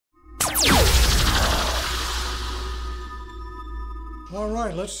All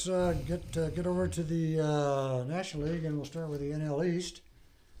right, let's get over to the National League, and we'll start with the NL East.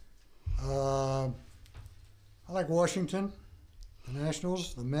 I like Washington, the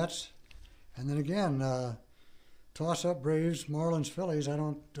Nationals, the Mets, and then again, toss-up Braves, Marlins, Phillies. I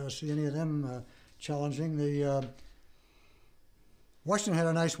don't see any of them challenging. The Washington had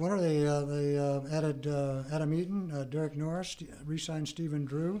a nice winter. They added Adam Eaton, Derek Norris, re-signed Stephen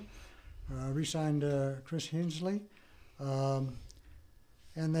Drew, re-signed Chris Hinsley.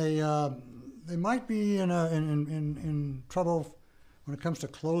 And they might be in trouble when it comes to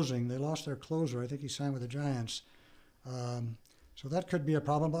closing. They lost their closer. I think he signed with the Giants, so that could be a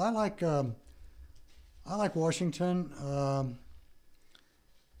problem. But I like Washington,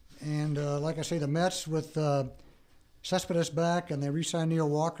 and like I say, the Mets with Cespedes back, and they re-signed Neil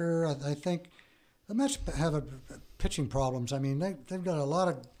Walker. I think the Mets have pitching problems. I mean, they've got a lot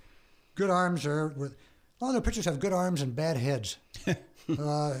of good arms there. A lot of their pitchers have good arms and bad heads.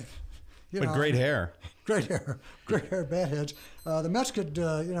 But great hair. Great hair, bad heads. The Mets could,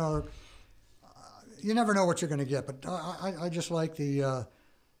 you never know what you're going to get. But I just like the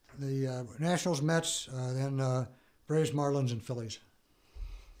Nationals, Mets, then Braves, Marlins, and Phillies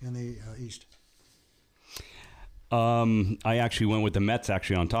in the East. I actually went with the Mets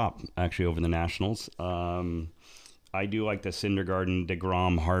on top, over the Nationals. I do like the Syndergaard,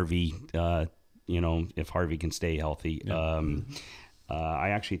 DeGrom, Harvey. If Harvey can stay healthy. Yeah. I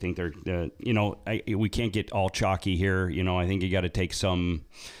actually think they're, we can't get all chalky here. I think you got to take some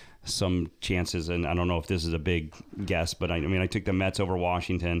chances, and I don't know if this is a big guess, but I took the Mets over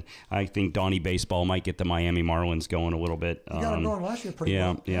Washington. I think Donnie Baseball might get the Miami Marlins going a little bit. You got them going last year pretty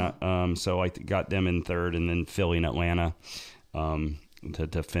well. Yeah. So I got them in third, and then Philly and Atlanta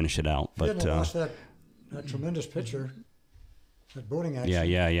to finish it out. But lost that tremendous pitcher. That boating action.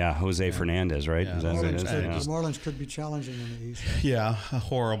 Yeah. Jose Fernandez, right? Yeah. The Marlins could be challenging in the East. Yeah,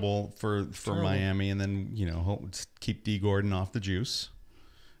 horrible for Miami, and then keep D. Gordon off the juice,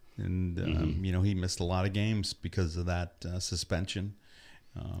 and he missed a lot of games because of that suspension.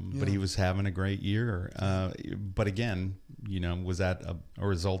 But he was having a great year. But again, was that a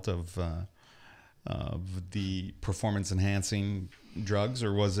result of the performance-enhancing drugs,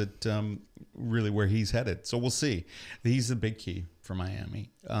 or was it really where he's headed? So we'll see. He's the big key for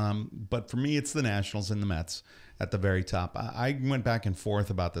Miami. But for me, it's the Nationals and the Mets at the very top. I went back and forth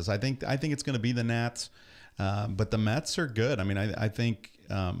about this. I think it's going to be the Nats, but the Mets are good. I think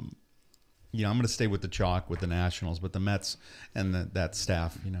I'm going to stay with the chalk with the Nationals, but the Mets and that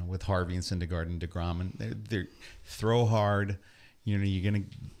staff, with Harvey and Syndergaard and DeGrom, and they throw hard. You're going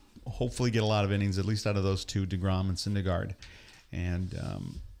to hopefully get a lot of innings, at least out of those two, DeGrom and Syndergaard. And,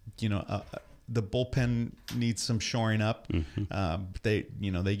 the bullpen needs some shoring up. Mm-hmm.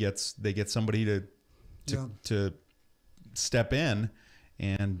 They get somebody to step in,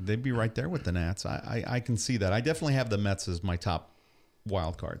 and they'd be right there with the Nats. I can see that. I definitely have the Mets as my top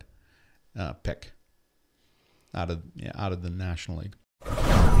wild card pick out of the National League.